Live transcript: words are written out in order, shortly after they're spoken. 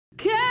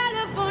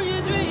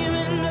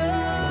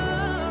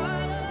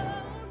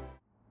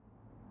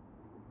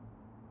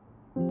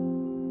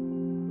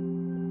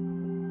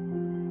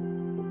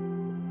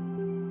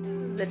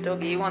The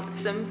doggy wants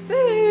some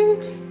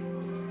food,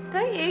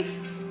 don't you?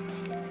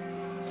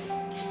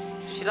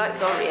 She likes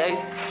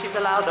Oreos. She's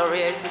allowed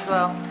Oreos as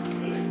well.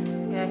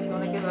 Yeah, if you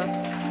want to give her.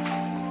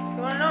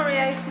 You want an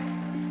Oreo?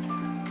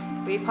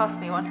 Will you pass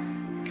me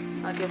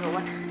one? I'll give her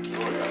one.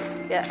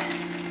 Yeah.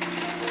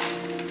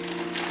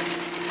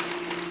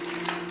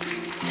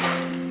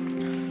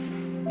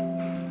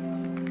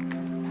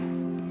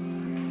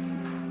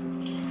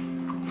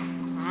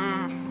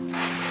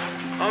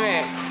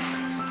 Okay.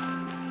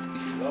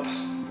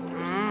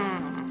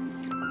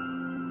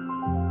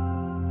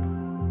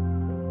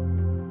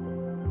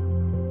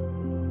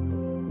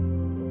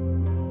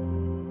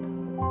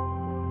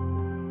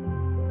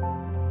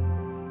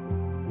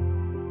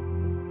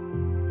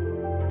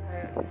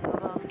 So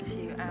the last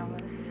few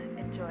hours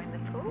enjoying the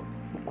pool.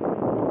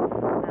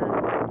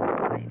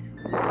 Tonight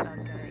we are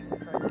going,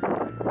 sorry,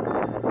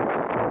 going to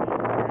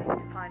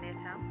Pioneer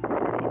Town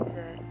and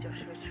into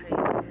Joshua Tree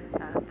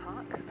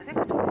Park. I think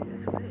I've told you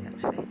this already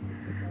actually.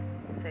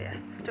 So yeah,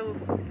 still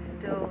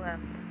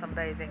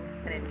sunbathing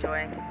and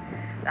enjoying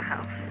the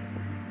house.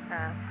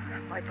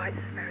 My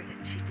bites are very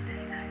itchy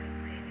today though, I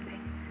don't see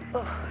anything.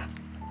 Oh.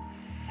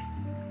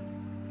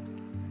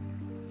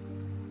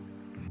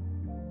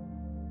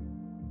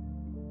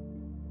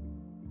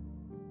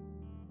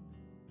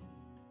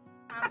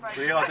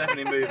 We are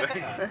definitely moving.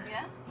 Yeah?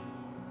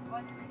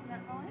 Why do you make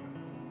that noise?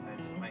 It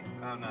just makes,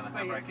 oh no, the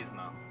handbrake isn't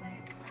on.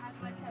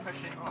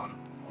 Push it on.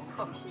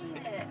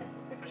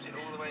 Push it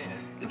all the way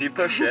in. If you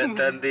push it,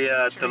 then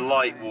the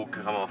light will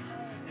come off.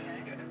 Yeah, there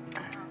you go.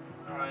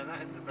 Alright,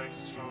 that is a very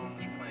strong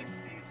place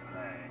for you to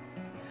lay.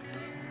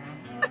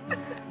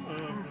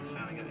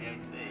 Trying to get the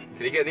AC.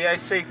 Can you get the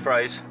AC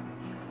phrase?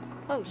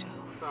 Oh,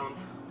 Jules.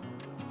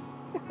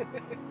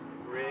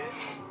 Rear.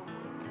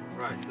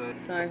 Right,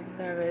 So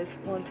there is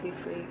 1, 2,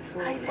 3,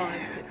 4,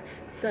 5, 6,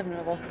 7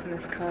 of us in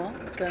this car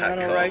going on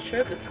a car. road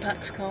trip. It's a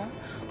packed car.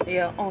 We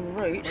are en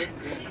route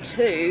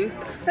to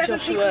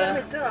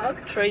Joshua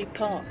Tree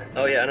Park.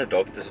 Oh yeah, and a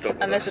dog. There's a dog.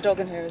 And there's a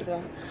dog in here as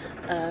well.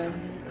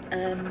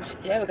 And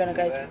yeah, we're going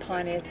to go to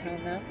Pioneer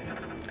Town now.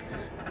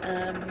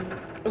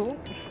 Ooh.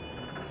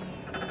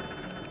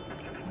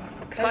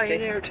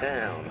 Pioneer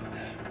Town.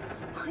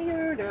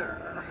 Pioneer.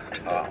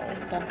 It's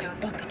a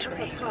bumpy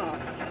tree.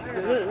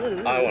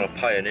 I want a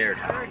pioneer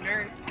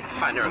town.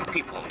 Pioneering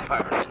people and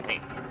firing.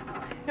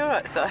 You're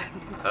right, sir.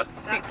 Huh?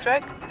 Heat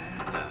stroke?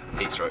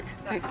 Heat stroke.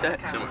 Heat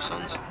stroke. Too much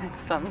suns.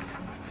 Suns.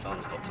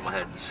 Sun's got to my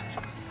head.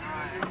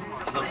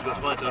 Sun's got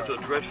to my head. I feel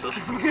dreadful. I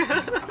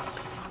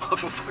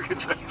feel fucking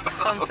dreadful.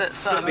 Sunset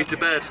sun. Put me to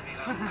bed.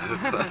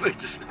 Put me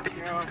to sleep. Is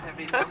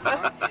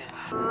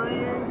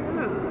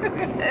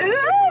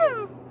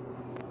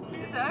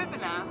it over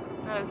now?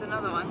 No, there's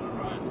another one.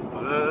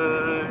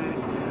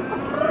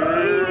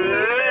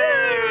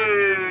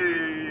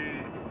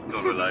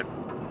 Not alone.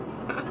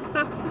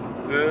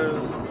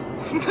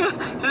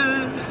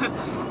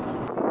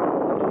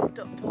 We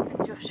stopped off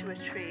in Joshua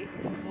Tree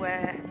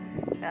where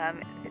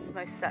it's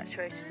most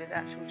saturated with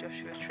actual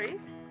Joshua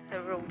trees.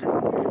 So we're all just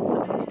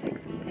stopping to take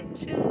some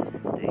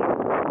pictures, do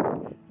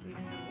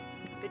some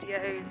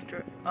videos.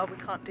 Oh, we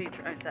can't do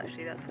drones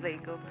actually, that's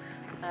illegal.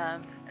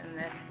 And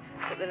then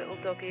got the little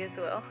doggy as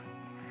well.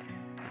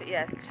 But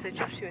yeah, so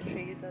Joshua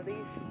trees are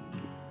these.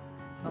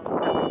 Oh,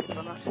 that's a good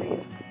one, I'll show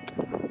you.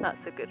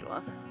 That's a good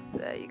one.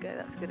 There you go,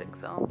 that's a good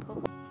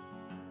example.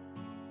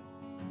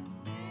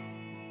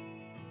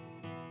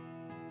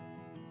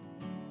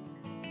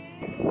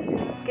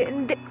 Get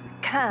in the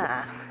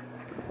car.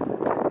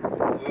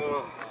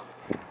 Oh.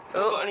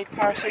 Got any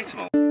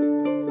paracetamol?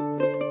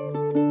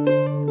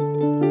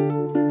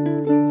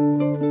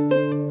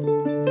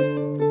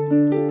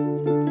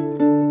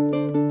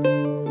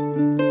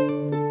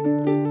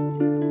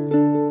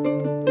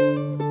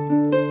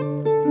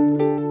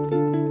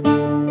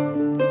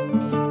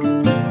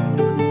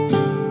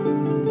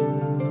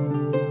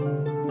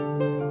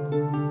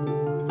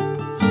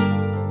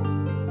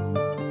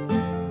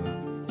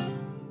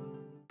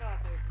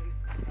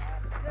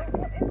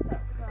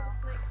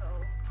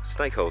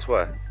 Snake holes,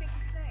 where?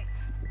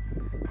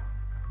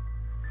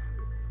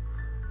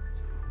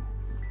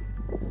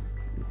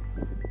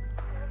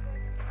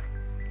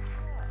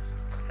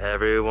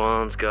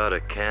 Everyone's got a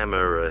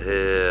camera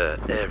here.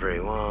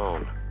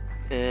 Everyone.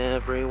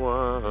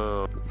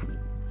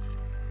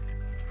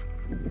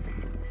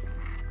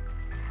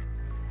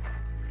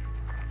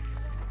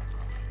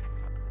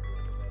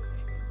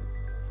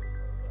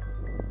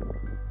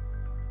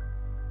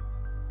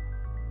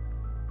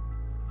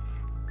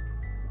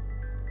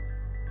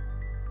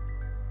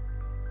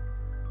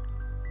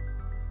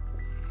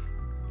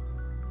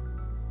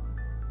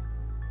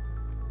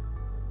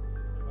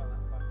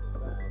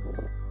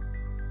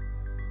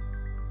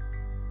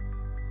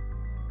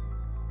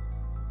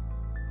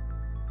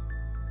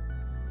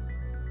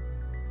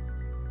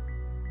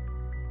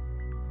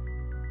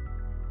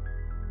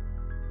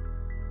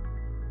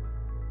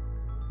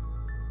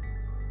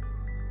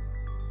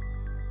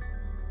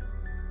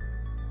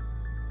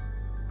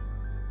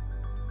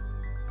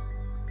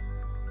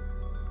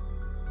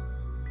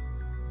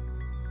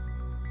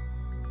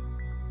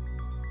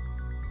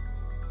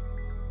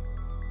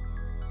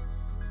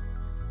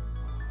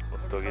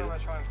 What's the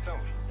dog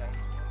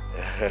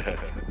eating?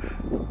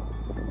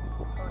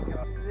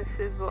 This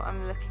is what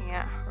I'm looking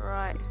at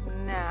right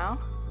now.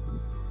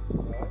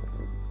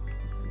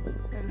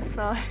 And the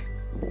sign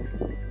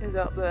is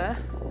up there.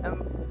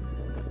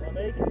 Is that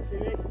me? Can you see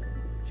me?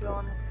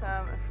 John,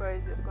 Sam and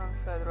Fraser have gone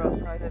further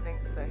up. I don't think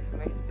it's safe for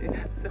me to do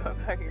that, so I'm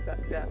hanging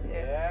back down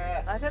here.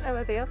 Yes. I don't know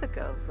where the other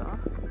girls are.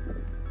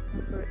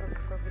 I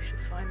probably should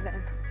find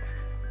them.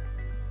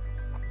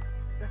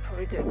 They're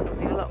probably doing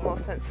something a lot more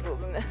sensible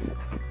than this.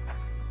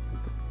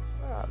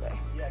 Where are they?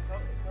 Yeah,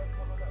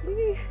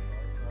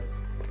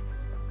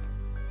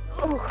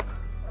 Oh.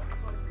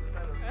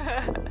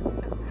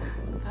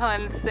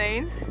 Behind the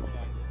scenes.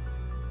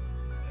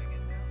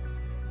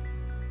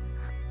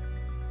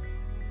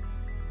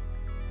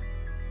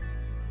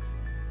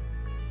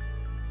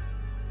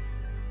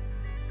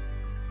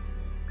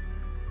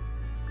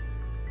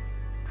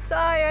 Si,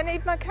 I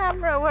need my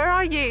camera. Where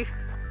are you?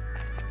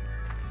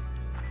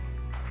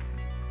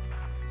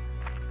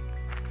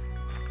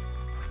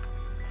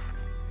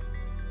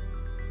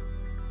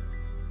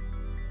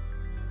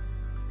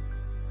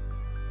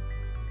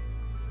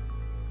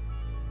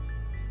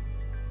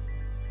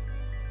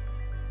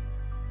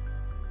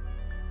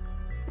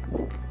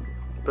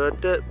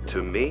 But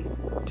to me,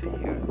 to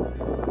you.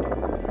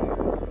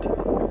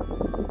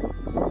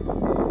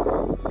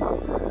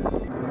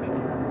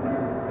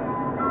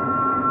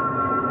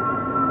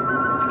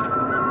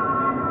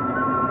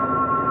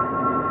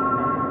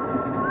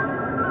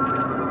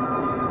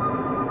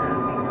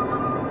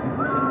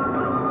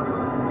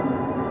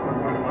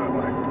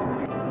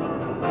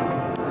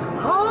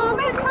 Hold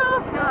me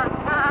closer,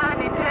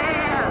 tiny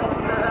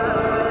dancer.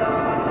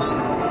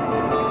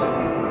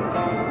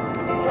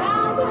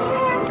 Round the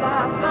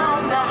hilltops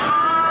on the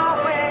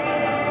highway.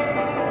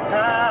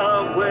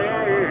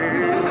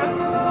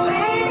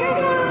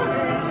 Ladies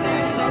and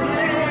since I'm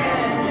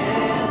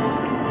landing.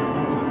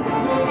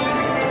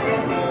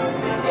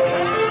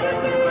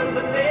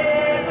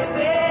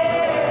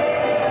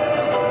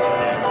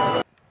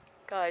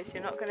 Guys,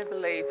 you're not going to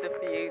believe the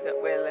view that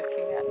we're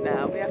looking at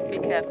now. We have to be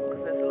careful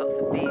because there's lots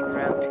of bees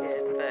around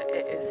here, but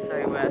it is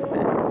so worth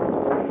it.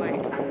 Just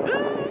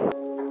wait.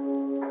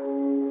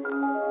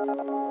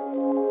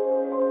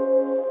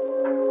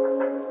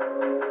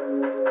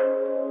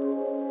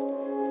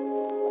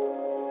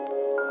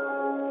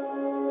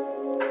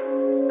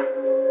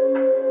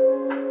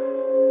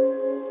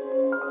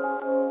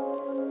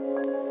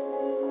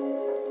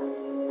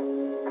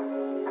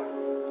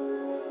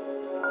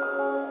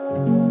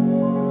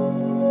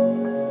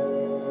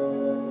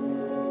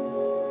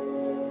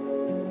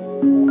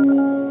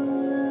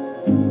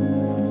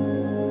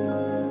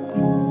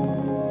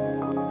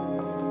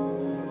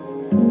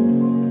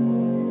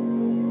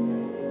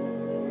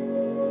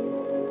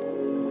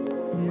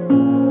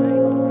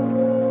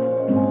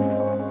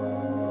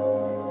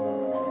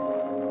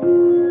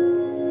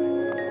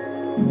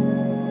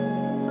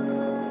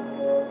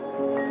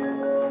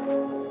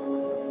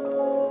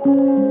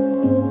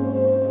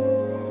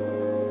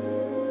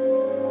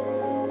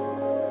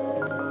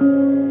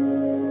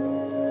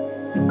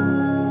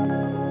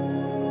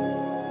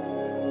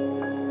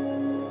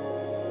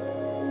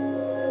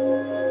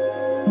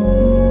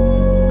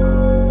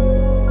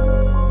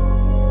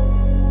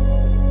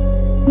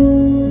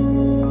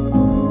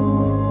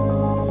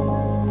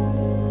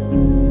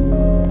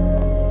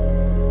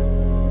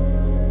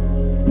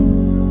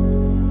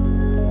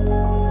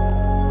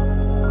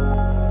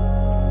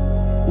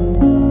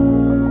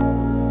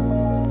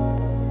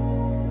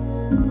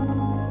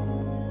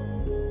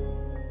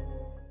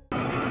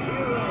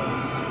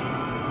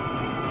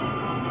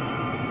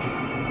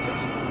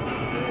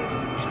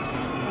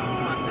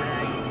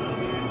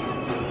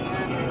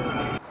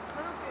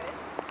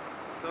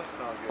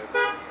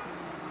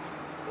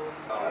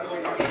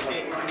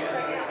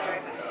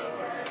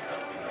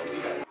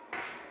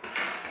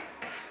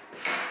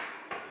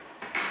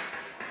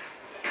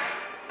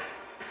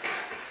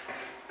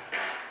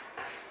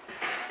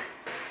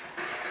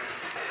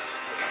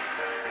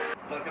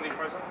 Look at me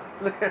frozen.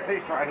 Look at me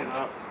frozen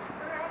up.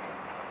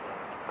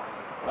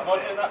 Am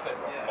I doing that bit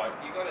wrong? Yeah, Like,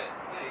 you got it.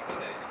 Yeah, you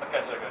got it.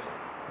 okay, so it goes.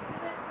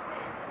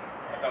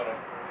 Hold on.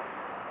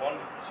 1,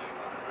 2,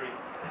 3.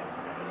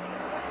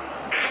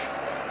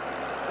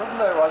 Doesn't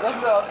look right,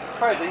 doesn't look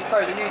Fraser, you do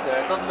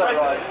it, doesn't look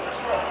right. It's a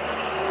straw.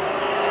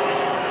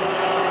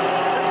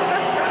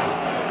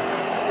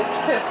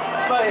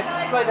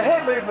 Mate, the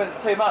hip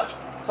movement's too much,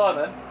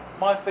 Simon.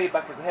 My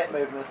feedback is the hip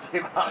movement's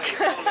too much.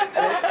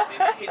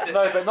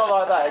 No, but not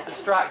like that, it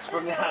distracts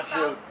from the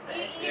actual...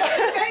 You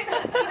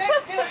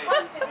don't do a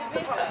pump in the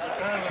middle. I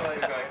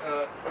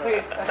think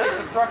it's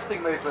the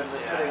thrusting movement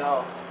that's putting it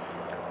off.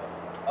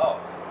 Oh.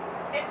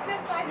 It's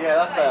just like Yeah,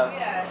 that's better.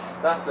 Yeah.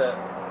 That's it.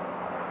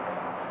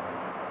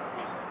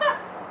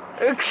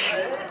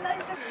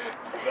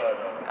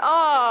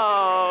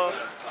 Oh!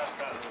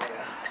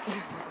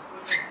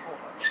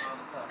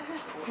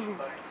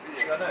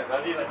 I know,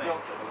 but you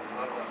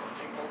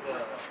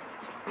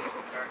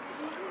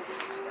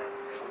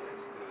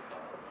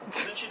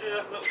Didn't you do a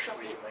little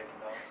shuffle?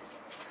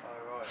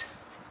 Oh, right. right.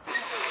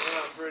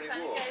 That's really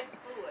Kind of warm. goes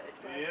forward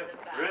rather than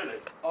back. Really?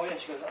 Oh yeah,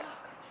 she goes.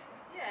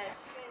 Yeah,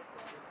 she goes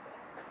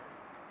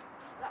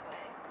that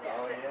way.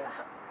 Oh Literally yeah,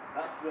 that.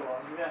 that's the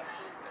one. Yeah.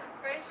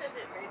 Rose says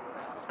it really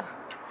well.